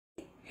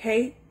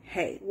Hey,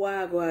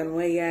 Wagwan,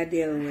 what y'all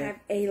dealing with?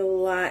 I have a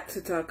lot to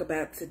talk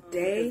about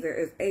today. There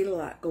is a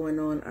lot going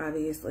on,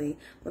 obviously.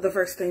 But the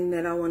first thing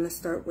that I want to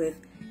start with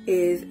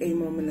is a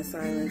moment of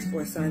silence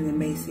for Sonya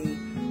Massey,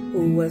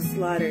 who was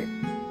slaughtered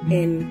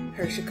in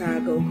her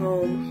Chicago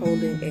home,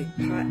 holding a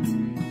pot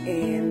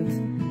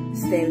and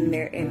standing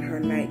there in her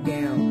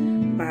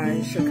nightgown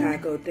by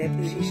Chicago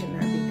deputies. She should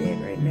not be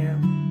dead right now.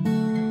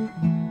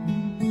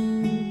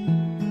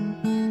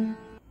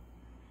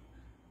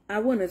 I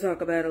want to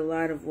talk about a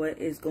lot of what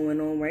is going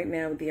on right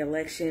now with the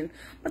election,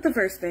 but the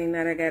first thing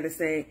that I gotta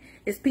say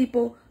is,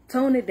 people,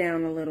 tone it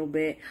down a little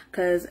bit,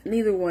 because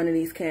neither one of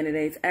these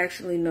candidates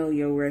actually know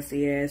your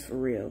rusty ass for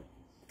real.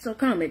 So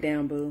calm it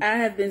down, boo. I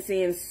have been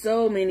seeing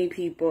so many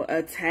people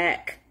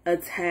attack on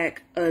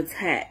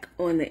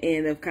the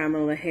end of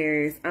Kamala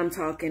Harris. I'm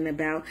talking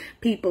about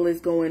people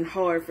is going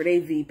hard for their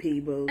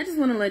VP, boo. I just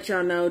want to let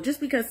y'all know, just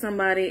because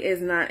somebody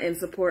is not in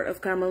support of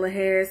Kamala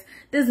Harris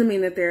doesn't mean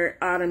that they're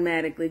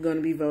automatically going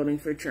to be voting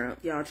for Trump.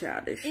 Y'all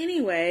childish.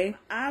 Anyway,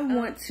 I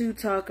want to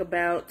talk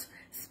about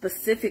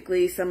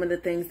specifically some of the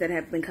things that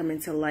have been coming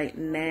to light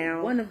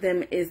now. One of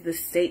them is the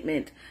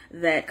statement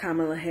that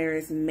Kamala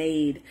Harris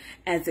made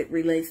as it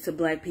relates to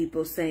black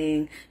people,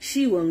 saying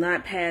she will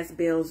not pass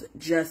bills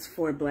just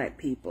for black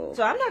people.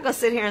 So I'm not going to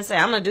sit here and say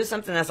I'm going to do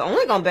something that's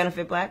only going to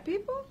benefit black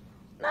people.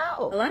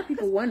 No. A lot of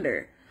people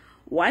wonder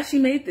why she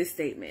made this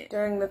statement.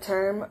 During the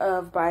term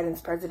of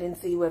Biden's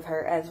presidency with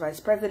her as vice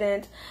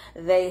president,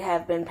 they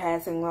have been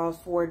passing laws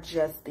for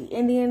just the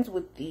Indians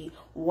with the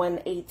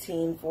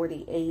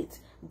 11848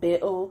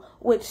 bill,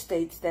 which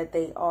states that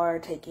they are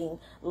taking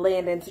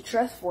land into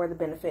trust for the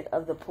benefit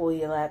of the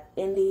Puyallup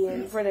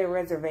Indians for their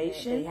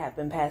reservation. They have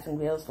been passing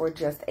bills for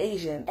just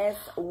Asians.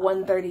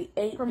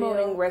 S-138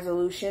 promoting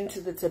resolution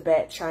to the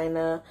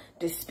Tibet-China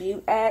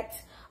Dispute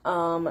Act.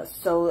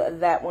 So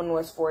that one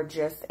was for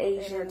just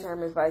Asian. In her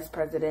term as vice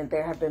president,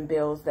 there have been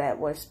bills that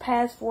was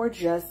passed for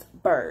just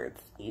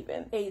birds,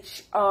 even.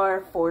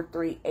 H.R.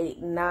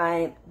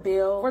 4389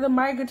 bill for the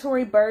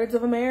migratory birds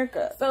of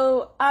America.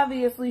 So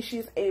obviously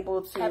she's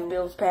able to have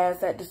bills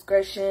passed at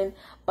discretion,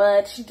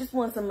 but she just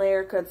wants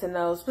America to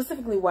know,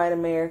 specifically white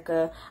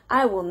America,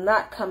 I will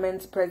not come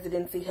into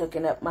presidency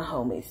hooking up my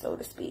homies, so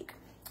to speak.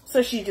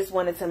 So she just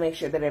wanted to make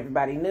sure that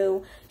everybody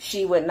knew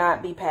she would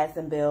not be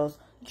passing bills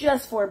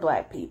just for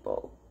black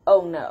people.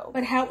 Oh no.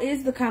 But how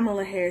is the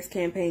Kamala Harris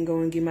campaign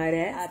going, you might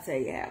ask? I'll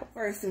tell you how.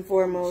 First and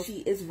foremost, she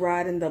is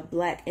riding the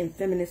black and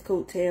feminist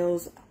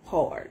coattails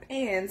hard.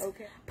 And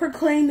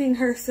proclaiming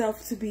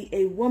herself to be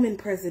a woman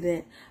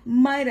president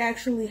might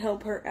actually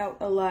help her out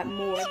a lot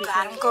more. You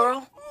got him,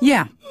 girl?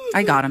 Yeah,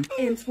 I got him.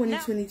 In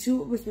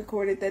 2022, it was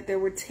recorded that there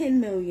were 10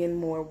 million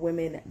more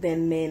women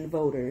than men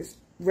voters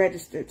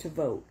registered to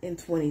vote in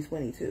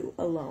 2022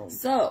 alone.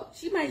 So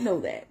she might know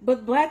that.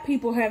 But black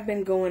people have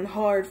been going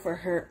hard for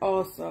her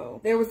also.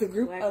 There was a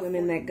group of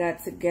women that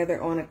got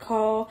together on a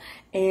call,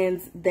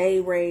 and they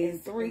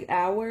raised 3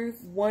 hours,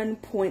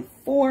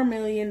 $1.4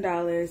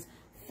 million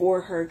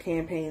for her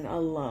campaign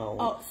alone.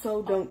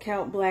 Also, don't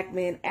count black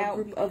men out.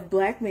 A group of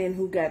black men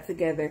who got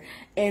together,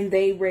 and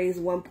they raised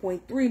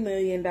 $1.3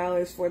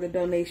 million for the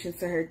donations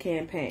to her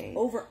campaign.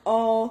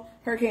 Overall,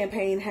 her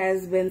campaign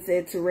has been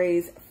said to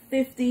raise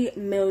 $50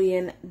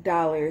 million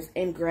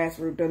in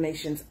grassroots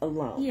donations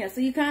alone. Yeah, so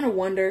you kind of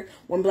wonder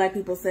when black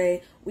people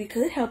say, we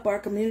could help our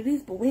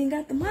communities, but we ain't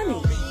got the money.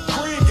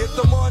 Get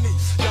the money,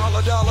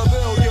 dollar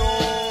bill, yo.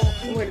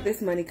 Where did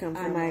this money come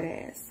from, I might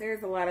ask?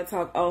 There's a lot of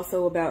talk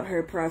also about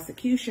her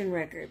prosecution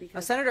record.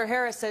 Because Senator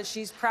Harris says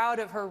she's proud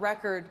of her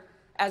record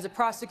as a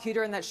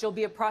prosecutor and that she'll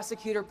be a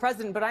prosecutor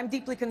president, but I'm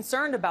deeply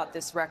concerned about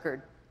this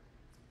record.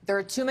 There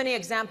are too many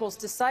examples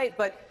to cite,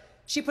 but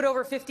she put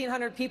over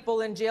 1,500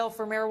 people in jail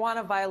for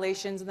marijuana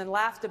violations and then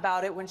laughed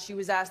about it when she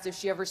was asked if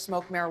she ever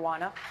smoked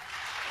marijuana.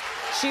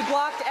 She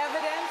blocked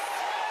evidence.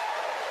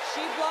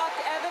 She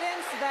blocked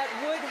evidence that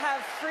would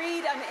have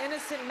freed an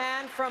innocent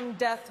man from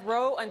death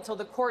row until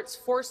the courts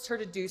forced her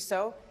to do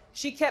so.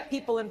 She kept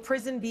people in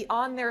prison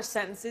beyond their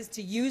sentences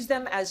to use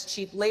them as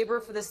cheap labor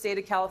for the state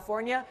of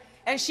California.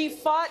 And she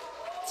fought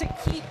to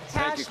keep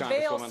cash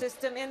bail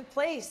system in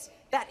place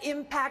that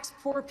impacts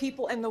poor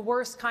people in the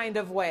worst kind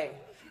of way.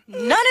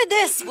 None of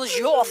this was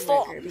your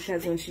fault.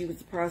 Because when she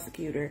was a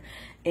prosecutor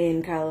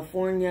in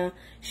California,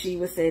 she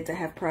was said to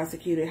have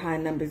prosecuted high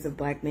numbers of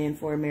black men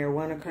for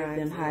marijuana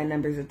crimes and high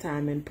numbers of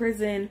time in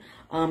prison.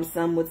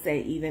 Some would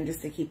say even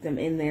just to keep them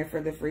in there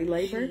for the free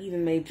labor. She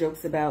even made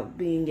jokes about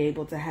being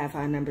able to have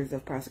high numbers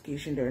of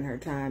prosecution during her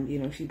time. You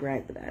know, she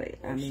bragged about it.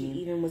 I mean, she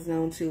even was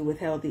known to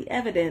withheld the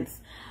evidence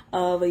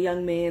of a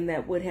young man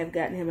that would have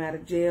gotten him out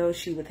of jail.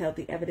 She withheld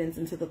the evidence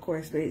until the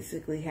courts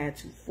basically had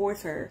to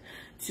force her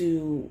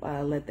to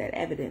let that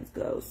evidence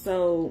go.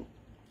 So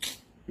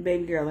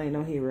baby girl ain't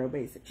no hero,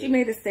 basically. She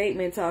made a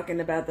statement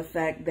talking about the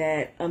fact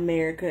that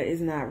America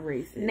is not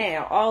racist.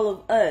 Now, all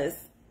of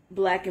us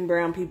black and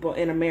brown people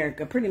in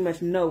America pretty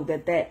much know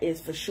that that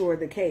is for sure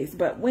the case.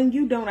 But when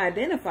you don't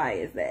identify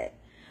as that,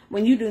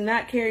 when you do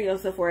not carry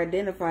yourself or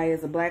identify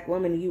as a black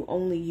woman, you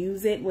only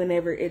use it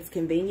whenever it's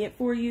convenient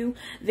for you,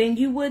 then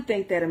you would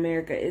think that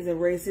America isn't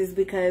racist,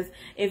 because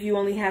if you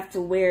only have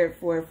to wear it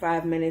for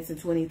 5 minutes and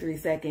 23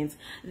 seconds,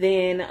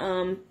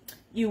 then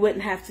you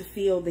wouldn't have to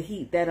feel the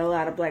heat that a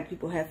lot of black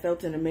people have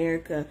felt in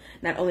America,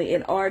 not only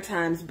in our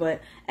times, but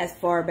as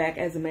far back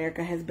as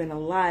America has been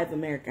alive,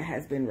 America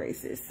has been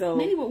racist. So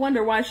many would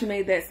wonder why she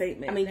made that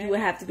statement. I mean, you would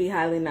have to be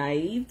highly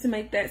naive to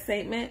make that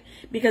statement,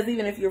 because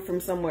even if you're from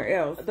somewhere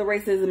else, the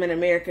racism in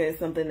America is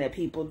something that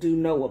people do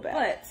know about.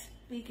 But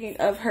speaking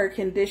of her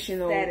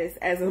conditional status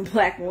as a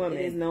black woman,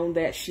 it is known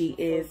that she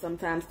is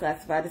sometimes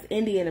classified as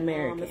Indian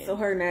American. So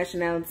her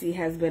nationality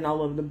has been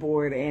all over the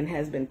board and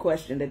has been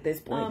questioned at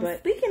this point. But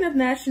speaking of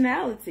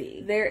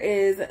nationality, there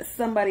is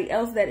somebody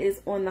else that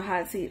is on the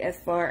hot seat as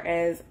far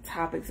as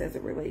topics as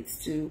it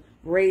relates to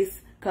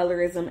race,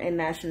 colorism, and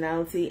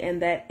nationality,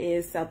 and that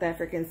is South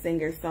African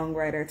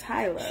singer-songwriter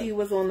Tyla. She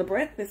was on The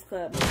Breakfast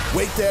Club.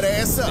 Wake that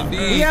ass up.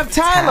 We have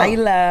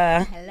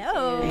Tyla.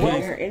 Hello. And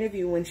in her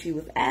interview, when she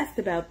was asked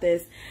about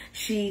this,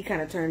 she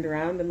kind of turned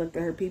around and looked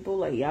at her people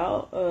like,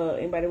 y'all,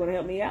 anybody want to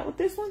help me out with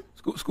this one?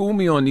 School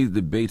me on these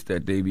debates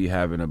that they be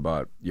having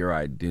about your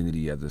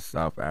identity as a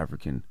South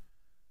African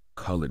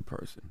colored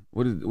person.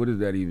 What does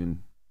that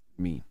even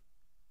mean?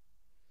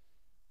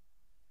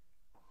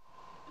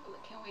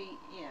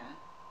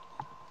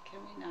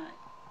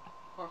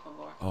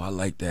 Oh, I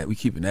like that. We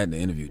keeping that in the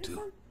interview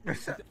too.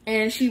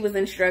 And she was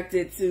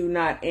instructed to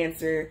not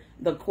answer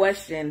the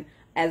question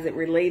as it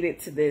related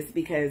to this,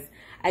 because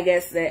I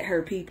guess that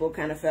her people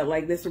kind of felt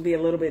like this would be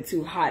a little bit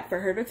too hot for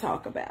her to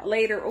talk about.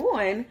 Later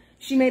on,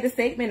 she made a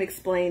statement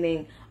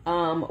explaining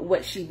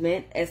what she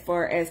meant as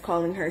far as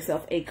calling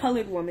herself a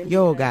colored woman.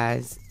 Yo,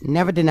 guys,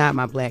 never denied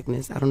my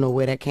blackness. I don't know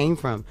where that came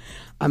from.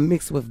 I'm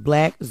mixed with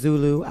black,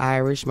 Zulu,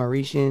 Irish,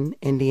 Mauritian,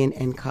 Indian,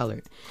 and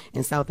colored.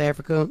 In South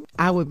Africa,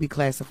 I would be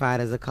classified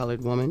as a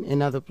colored woman.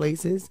 In other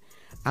places,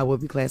 I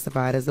would be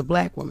classified as a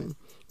black woman.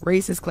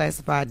 Race is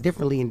classified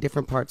differently in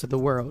different parts of the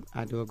world.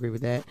 I do agree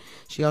with that.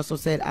 She also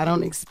said, I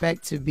don't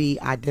expect to be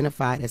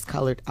identified as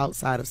colored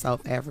outside of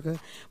South Africa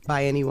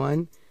by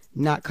anyone.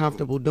 Not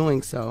comfortable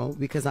doing so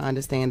because I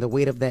understand the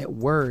weight of that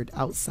word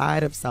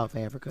outside of South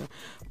Africa.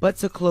 But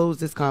to close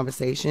this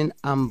conversation,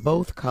 I'm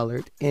both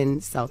colored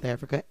in South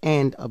Africa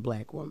and a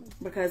black woman.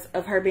 Because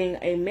of her being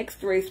a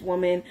mixed race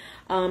woman,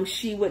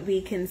 she would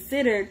be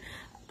considered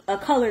a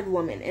colored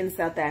woman in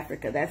South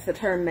Africa. That's the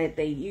term that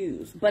they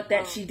use. But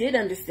that she did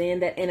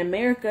understand that in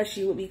America,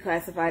 she would be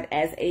classified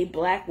as a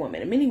black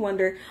woman. And many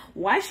wonder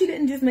why she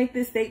didn't just make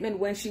this statement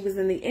when she was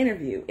in the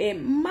interview. It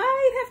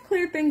might have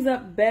cleared things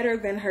up better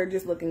than her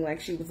just looking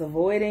like she was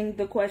avoiding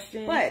the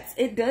question. But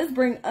it does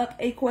bring up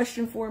a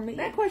question for me.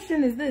 That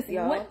question is this,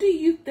 y'all. What do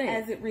you think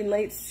as it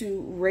relates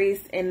to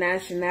race and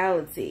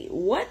nationality?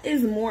 What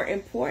is more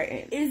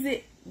important? Is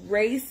it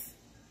race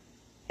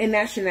and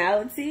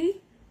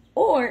nationality?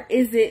 Or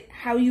is it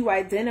how you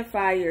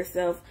identify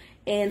yourself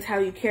and how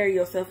you carry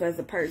yourself as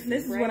a person?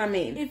 This is what I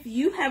mean. If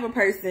you have a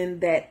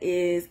person that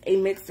is a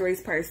mixed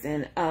race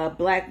person, a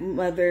black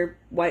mother,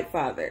 white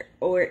father,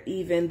 or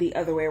even the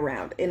other way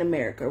around in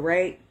America,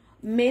 right?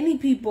 Many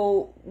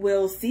people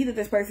will see that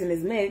this person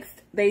is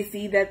mixed. They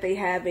see that they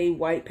have a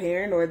white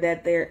parent or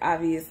that they're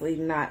obviously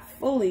not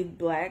fully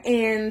black.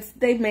 And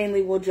they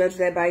mainly will judge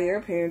that by your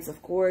appearance,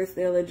 of course.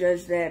 They'll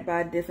judge that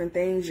by different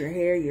things, your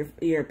hair,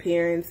 your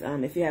appearance,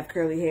 if you have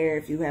curly hair,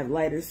 if you have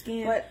lighter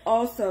skin. But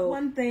also,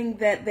 one thing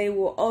that they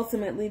will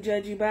ultimately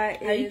judge you by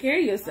is how you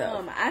carry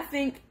yourself. I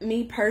think,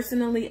 me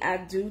personally, I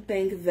do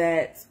think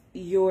that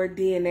your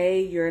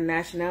DNA, your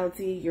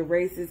nationality, your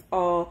race is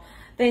all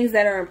things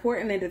that are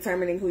important in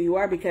determining who you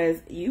are,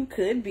 because you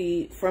could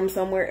be from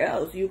somewhere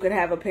else. You could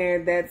have a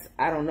parent that's,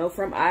 I don't know,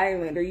 from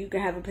Ireland, or you could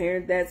have a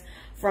parent that's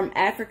from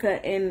Africa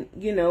and,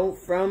 you know,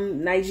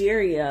 from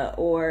Nigeria,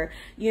 or,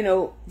 you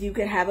know, you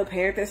could have a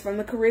parent that's from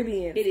the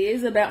Caribbean. It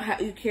is about how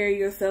you carry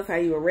yourself, how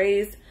you were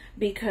raised,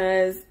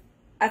 because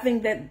I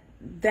think that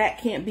that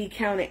can't be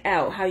counted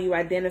out, how you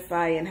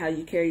identify and how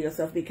you carry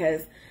yourself,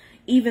 because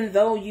even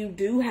though you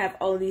do have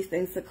all of these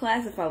things to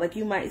classify, like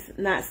you might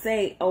not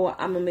say, oh,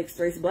 I'm a mixed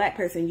race black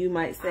person. You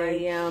might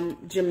say I am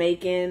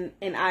Jamaican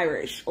and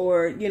Irish,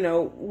 or, you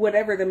know,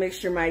 whatever the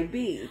mixture might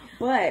be.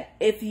 But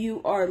if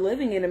you are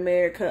living in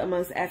America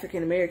amongst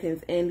African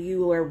Americans and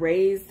you were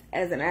raised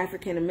as an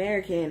African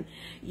American,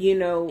 you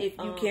know, if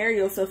you carry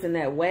yourself in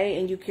that way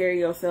and you carry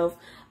yourself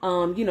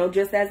you know,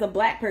 just as a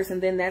black person,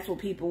 then that's what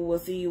people will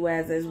see you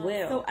as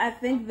well. So I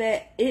think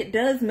that it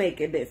does make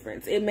a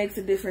difference. It makes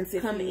a difference if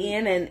you come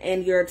in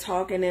and you're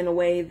talking in a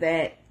way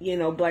that, you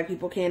know, black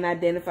people can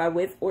identify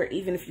with, or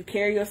even if you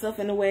carry yourself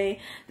in a way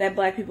that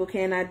black people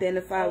can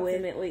identify with.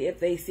 Ultimately, if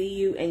they see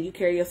you and you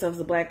carry yourself as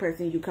a black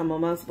person, you come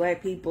amongst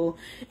black people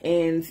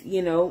and,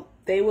 you know,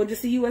 they will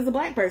just see you as a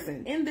black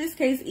person. In this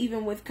case,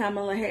 even with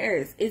Kamala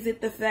Harris, is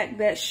it the fact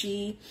that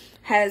she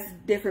has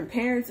different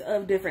parents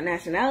of different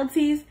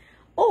nationalities?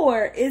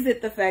 Or is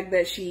it the fact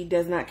that she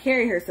does not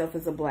carry herself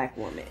as a black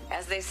woman?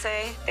 As they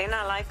say, they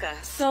not like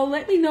us. So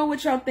let me know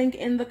what y'all think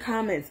in the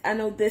comments. I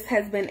know this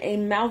has been a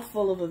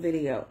mouthful of a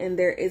video and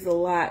there is a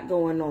lot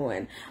going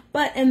on.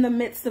 But in the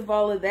midst of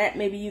all of that,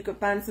 maybe you could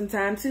find some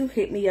time to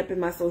hit me up in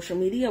my social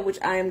media, which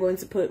I am going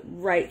to put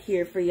right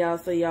here for y'all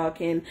so y'all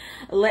can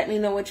let me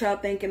know what y'all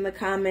think in the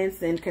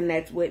comments and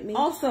connect with me.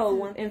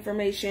 Also,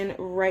 information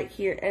right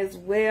here as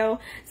well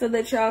so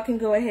that y'all can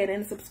go ahead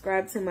and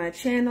subscribe to my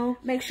channel.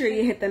 Make sure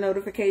you hit the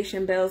notification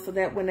bell so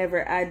that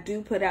whenever I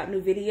do put out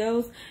new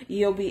videos,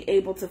 you'll be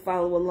able to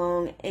follow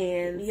along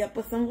and be up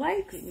with some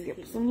likes, get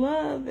with some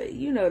love.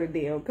 You know the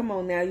deal. Come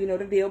on now, you know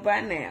the deal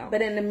by now.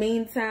 But in the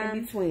meantime,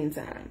 in between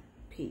time,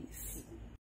 peace.